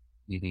it.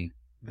 Mm-hmm.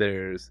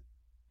 There's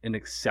an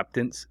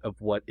acceptance of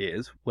what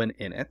is when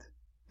in it.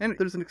 And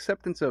there's an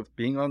acceptance of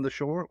being on the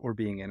shore or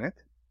being in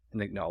it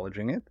and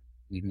acknowledging it.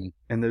 Mm-hmm.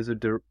 And there's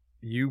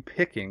you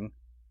picking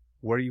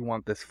where you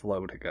want this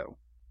flow to go.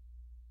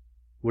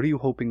 What are you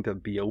hoping to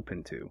be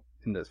open to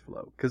in this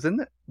flow? Because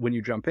when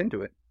you jump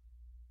into it,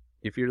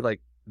 if you're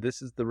like,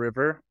 this is the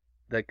river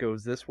that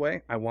goes this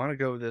way, I want to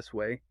go this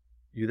way,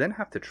 you then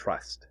have to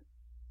trust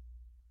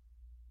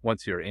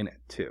once you're in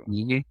it too.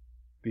 Mm-hmm.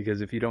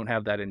 Because if you don't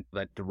have that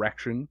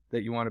direction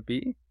that you want to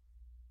be,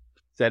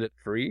 set it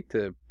free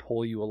to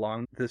pull you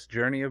along this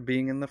journey of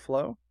being in the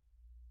flow,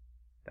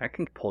 that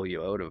can pull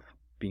you out of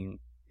being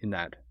in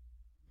that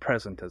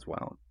present as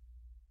well.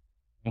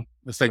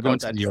 It's like going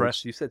to that the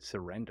trust. You said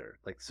surrender.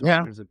 Like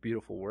surrender is a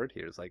beautiful word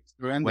here. It's like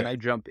surrender. When I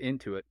jump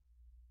into it,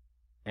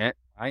 and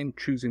I'm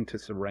choosing to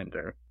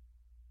surrender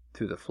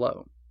to the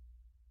flow.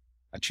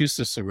 I choose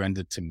to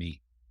surrender to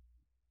me.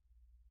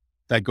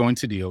 Like going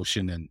to the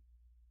ocean and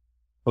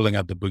pulling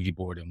out the boogie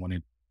board and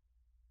wanting.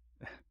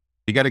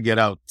 You got to get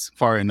out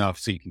far enough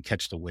so you can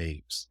catch the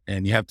waves.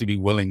 And you have to be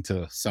willing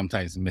to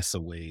sometimes miss a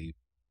wave,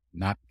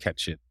 not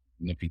catch it.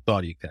 And if you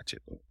thought you catch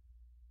it,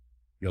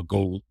 you'll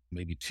go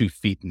maybe 2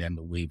 feet and then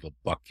the wave will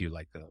buck you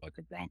like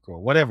a bronco or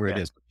whatever it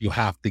is. But you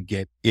have to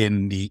get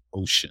in the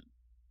ocean.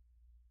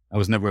 I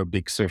was never a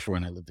big surfer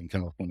when I lived in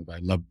California, but I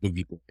loved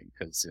boogie boarding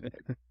because I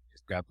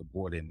just grabbed the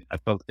board and I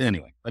felt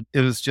anyway. But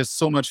it was just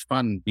so much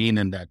fun being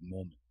in that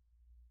moment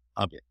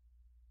of it.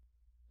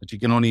 But you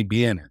can only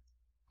be in it.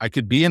 I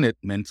could be in it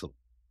mentally,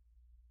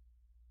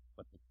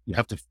 but you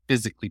have to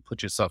physically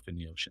put yourself in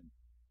the ocean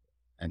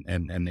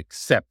and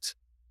accept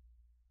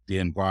the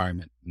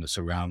environment and the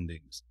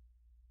surroundings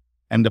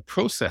and the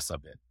process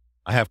of it.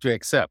 I have to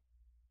accept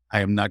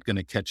I am not going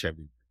to catch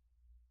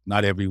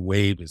not every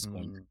wave is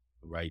going to be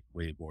the right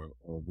wave or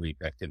a wave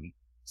that can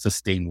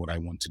sustain what I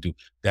want to do.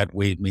 That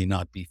wave may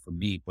not be for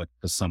me, but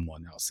for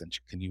someone else. And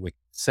can you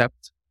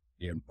accept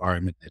the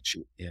environment that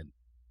you're in?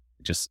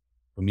 Just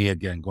for me,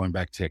 again, going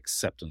back to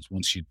acceptance,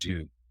 once you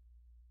do,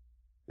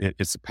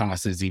 it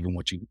surpasses even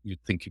what you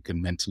think you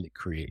can mentally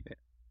create.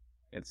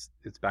 It's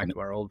back to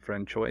our old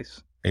friend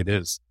choice. It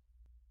is.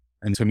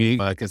 And to me,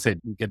 like I said,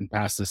 getting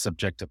past the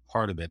subjective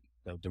part of it,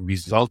 the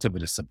result of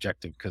it is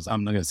subjective because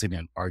I'm not going to sit there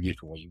and argue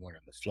for what you were in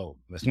the flow.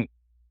 I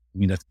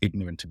mean, that's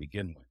ignorant to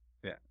begin with.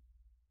 Yeah.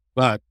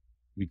 But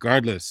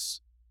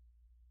regardless,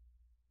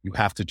 you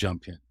have to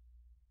jump in.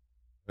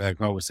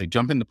 Like I always say,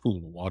 jump in the pool.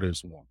 The water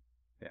is warm.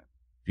 Yeah.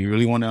 If you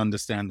really want to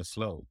understand the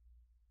flow,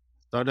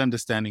 start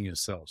understanding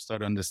yourself.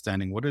 Start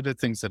understanding what are the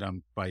things that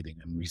I'm fighting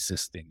and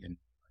resisting, and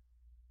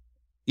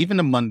even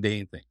the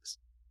mundane things.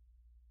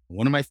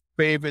 One of my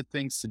favorite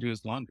things to do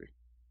is laundry.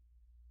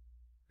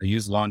 I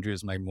use laundry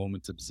as my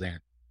moment of zen.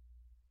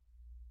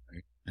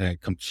 Right? And I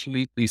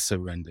completely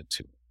surrender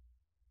to it.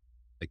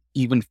 Like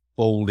even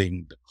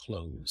folding the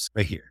clothes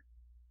right here.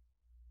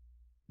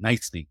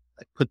 Nicely.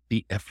 I put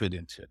the effort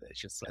into it.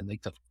 It's just, I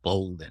like to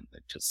fold them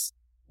and just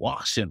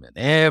wash them and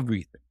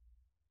everything.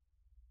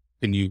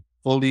 Can you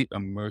fully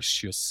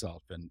immerse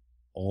yourself in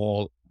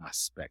all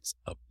aspects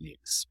of the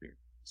experience?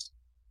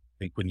 I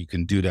think when you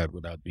can do that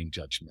without being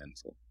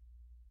judgmental,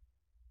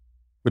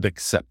 with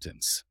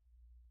acceptance,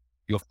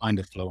 you'll find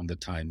the flow and the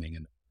timing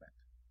and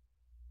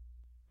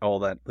all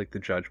that, like the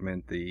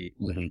judgment,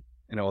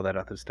 and all that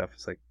other stuff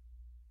is like,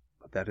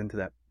 put that into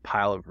that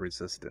pile of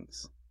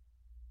resistance.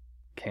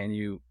 Can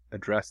you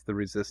address the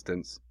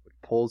resistance, which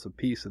pulls a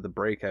piece of the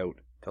breakout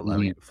to allow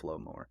you to flow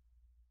more?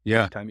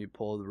 Yeah. Each time you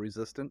pull the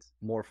resistance,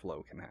 more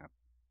flow can happen.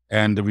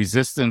 And the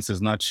resistance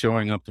is not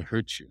showing up to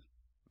hurt you,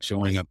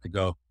 showing up to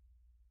go,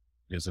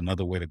 there's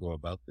another way to go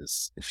about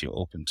this if you're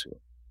open to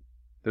it.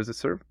 There's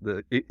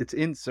it's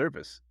in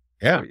service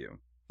for you.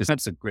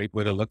 That's a great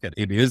way to look at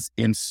it. It is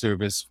in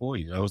service for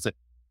you.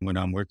 When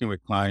I'm working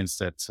with clients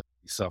that are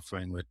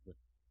suffering with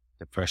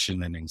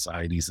depression and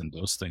anxieties and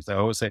those things, I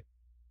always say,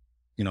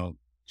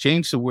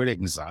 change the word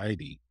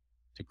anxiety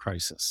to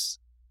crisis,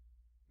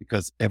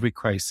 because every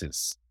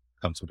crisis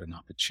comes with an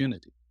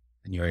opportunity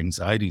and your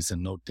anxieties are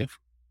no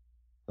different.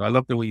 So I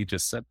love the way you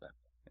just said that.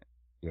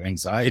 Your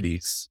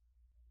anxieties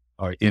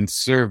are in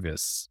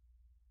service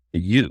to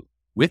you,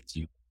 with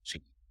you.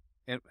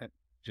 And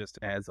just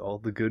as all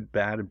the good,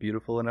 bad, and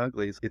beautiful and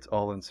uglies, it's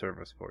all in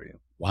service for you.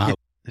 Wow.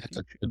 That's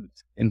a good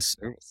in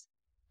service.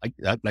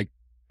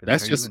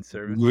 That's just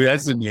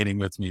resonating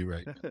with me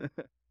right now.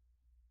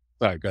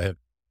 Sorry, go ahead.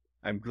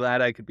 I'm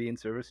glad I could be in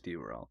service to you,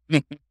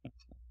 Rawle.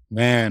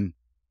 Man,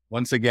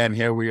 once again,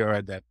 here we are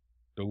at the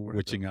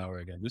witching hour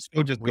again. This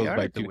show just goes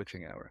by the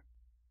witching hour.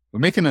 We're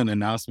making an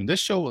announcement. This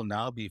show will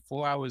now be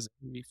 4 hours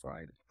every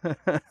Friday.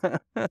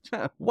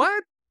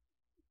 What?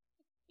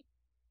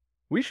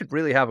 We should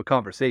really have a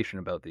conversation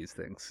about these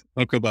things.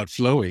 Talk about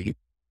flowing.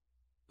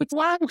 But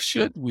why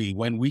should we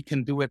when we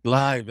can do it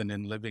live and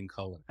in living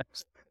color?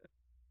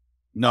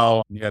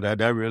 No, yeah,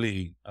 that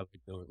really, I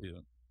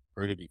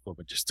heard it before,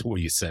 but just the way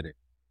you said it.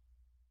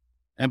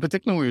 And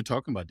particularly when you're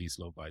talking about these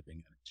low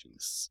vibing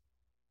energies,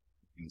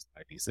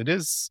 anxieties, it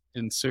is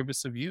in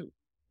service of you.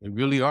 They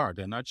really are.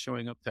 They're not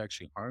showing up to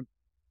actually harm.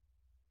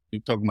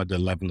 You're talking about the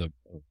level of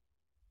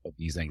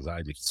these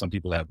anxieties. Some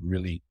people have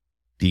really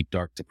deep,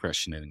 dark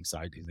depression and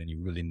anxieties,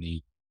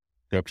 and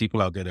there are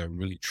people out there that are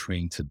really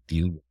trained to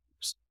deal with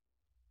this.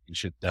 You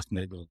should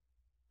definitely,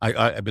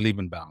 I believe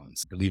in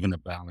balance. I believe in a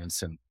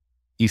balance, and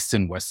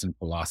Eastern, Western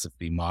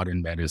philosophy,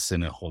 modern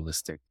medicine, and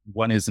holistic.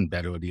 One isn't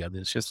better or the other.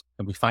 It's just,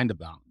 can we find a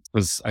balance?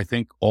 Because I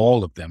think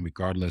all of them,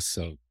 regardless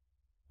of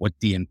what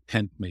the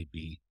intent may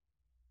be,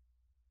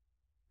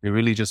 they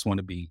really just want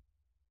to be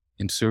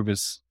in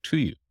service to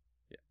you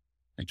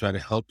and try to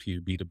help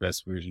you be the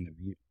best version of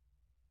you.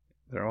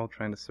 They're all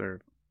trying to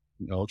serve.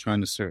 They're all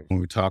trying to serve. When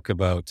we talk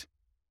about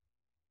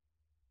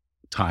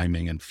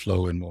timing and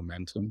flow and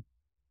momentum,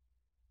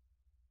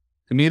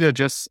 to me, they're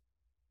just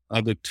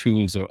other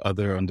tools or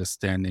other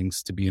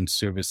understandings to be in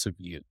service of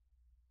you,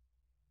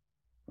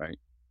 right?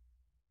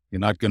 You're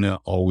not going to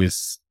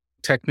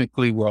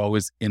technically, we're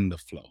always in the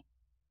flow.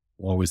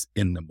 We're always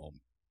in the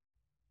moment.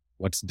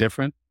 What's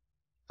different?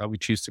 How we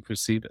choose to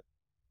perceive it.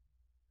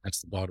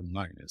 That's the bottom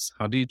line, is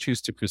how do you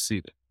choose to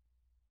perceive it?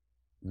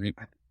 Right?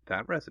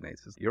 That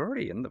resonates. You're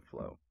already in the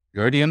flow.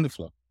 You're already in the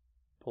flow.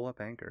 Pull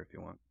up anchor if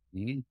you want.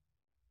 Mm-hmm.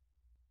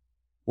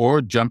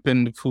 Or jump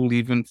in the pool,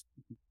 even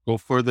go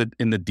further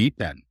in the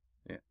deep end.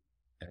 Yeah.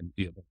 And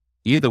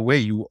either way,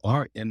 you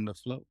are in the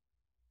flow.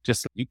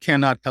 Just you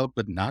cannot help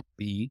but not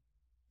be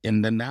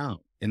in the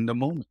now, in the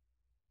moment.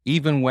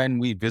 Even when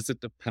we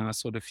visit the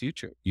past or the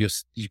future, you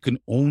can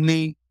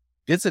only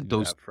visit Do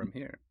those that from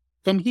here.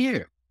 from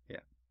here, Yeah.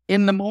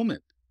 in the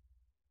moment.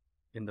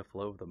 In the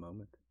flow of the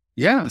moment.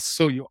 Yeah,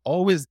 so you're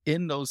always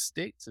in those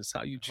states. Is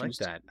how you I like choose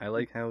that. I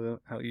like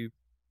how you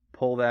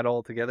pull that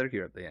all together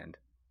here at the end.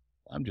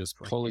 I'm just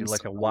You're pulling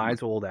like a stuff out of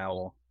wise old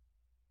owl.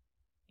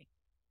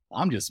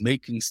 I'm just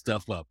making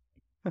stuff up.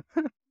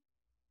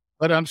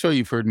 But I'm sure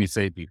you've heard me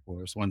say it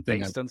before. It's one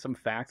thing Based on some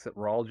facts that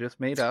Rawle just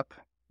made up.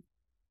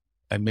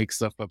 I make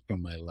stuff up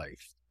from my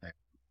life.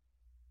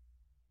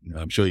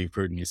 I'm sure you've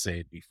heard me say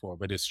it before,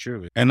 but it's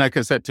true. And like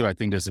I said, too, I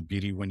think there's a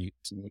beauty when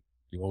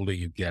the older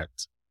you get,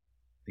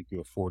 I think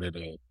you're afforded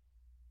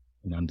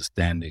an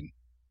understanding.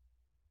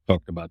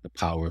 Talked about the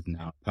power of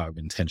now, power of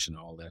intention,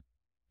 all that.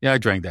 Yeah, I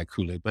drank that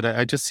Kool-Aid, but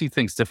I just see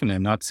things differently.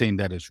 I'm not saying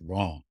that it's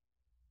wrong,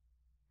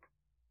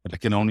 but I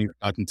can only have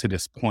gotten to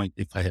this point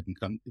if I hadn't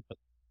come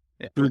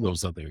through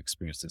those other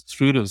experiences,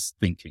 through those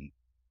thinking.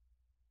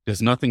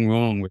 There's nothing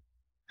wrong with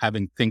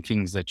having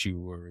thinkings that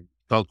you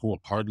felt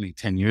wholeheartedly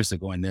 10 years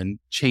ago and then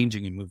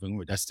changing and moving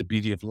forward. That's the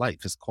beauty of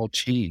life. It's called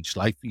change.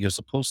 Life, you're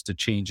supposed to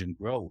change and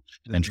grow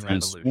and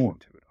transform.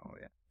 To it all,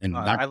 yeah. And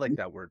I like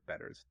that word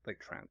better. It's like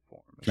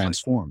transform. It's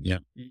transform,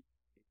 like, yeah.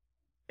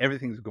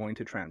 Everything's going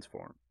to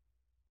transform.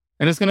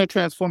 And it's going to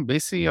transform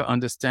basically your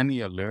understanding,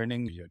 your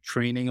learning, your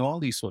training, all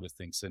these sort of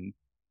things.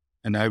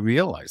 And I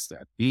realized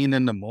that being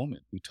in the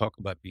moment, we talk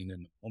about being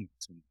in the moment.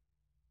 And,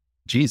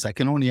 geez, I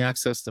can only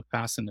access the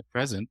past and the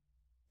present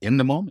in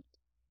the moment.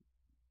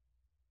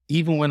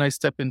 Even when I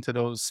step into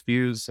those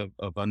spheres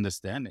of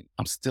understanding,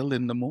 I'm still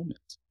in the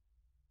moment.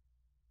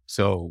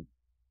 So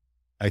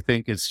I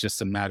think it's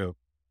just a matter of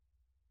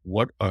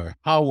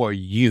how are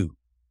you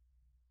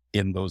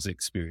in those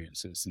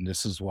experiences? And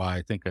this is why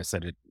I think I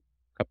said it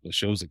a couple of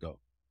shows ago.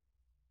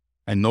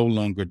 I no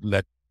longer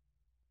let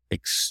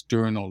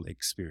external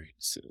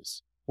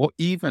experiences or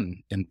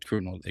even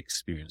internal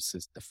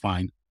experiences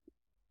define.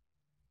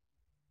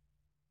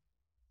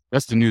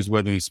 That's the news,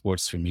 weather, and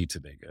sports for me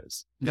today,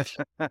 guys.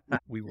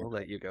 We will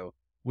let you go.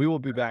 We will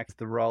be back to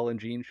the Rawle and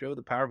Gene show,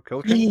 The Power of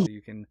Coaching, so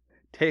you can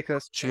take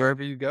us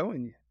wherever you go.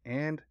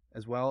 And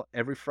as well,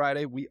 every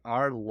Friday we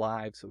are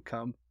live, so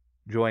come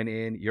join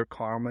in. Your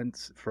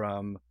comments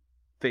from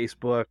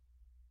Facebook,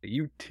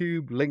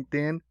 YouTube,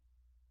 LinkedIn,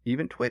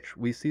 even Twitch.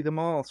 We see them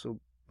all, so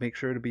make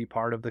sure to be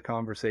part of the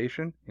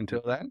conversation.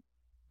 Until then,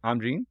 I'm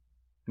Gene,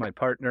 my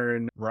partner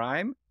in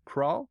rhyme,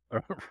 Crawl.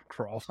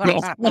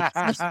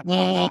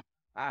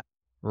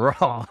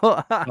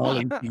 Rawle.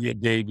 Calling to you,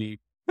 baby.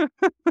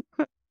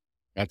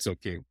 That's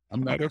okay.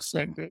 I'm not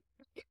offended.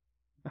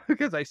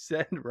 Because I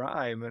said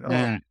rhyme and all.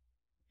 Yeah.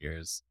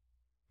 It's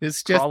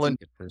just Calling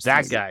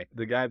that guy,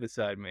 the guy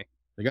beside me.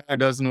 The guy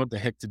doesn't know what the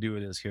heck to do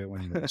with his hair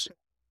when he was.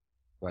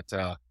 But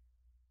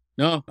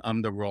no,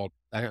 I'm the Rawle.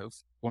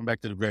 Going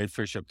back to the very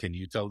first show. Can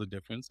you tell the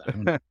difference? I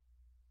don't know.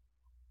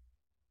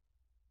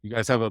 You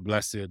guys have a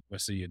blessed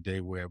rest of your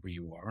day wherever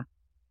you are.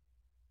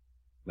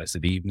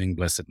 Blessed evening,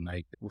 blessed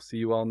night. We'll see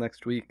you all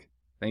next week.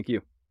 Thank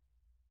you.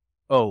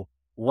 Oh,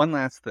 one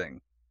last thing.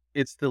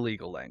 It's the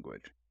legal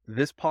language.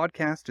 This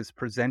podcast is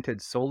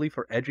presented solely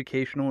for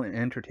educational and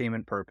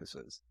entertainment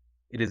purposes.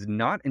 It is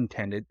not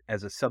intended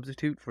as a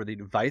substitute for the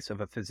advice of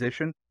a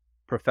physician,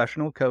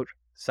 professional coach,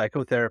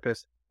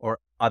 psychotherapist, or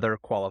other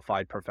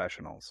qualified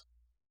professionals.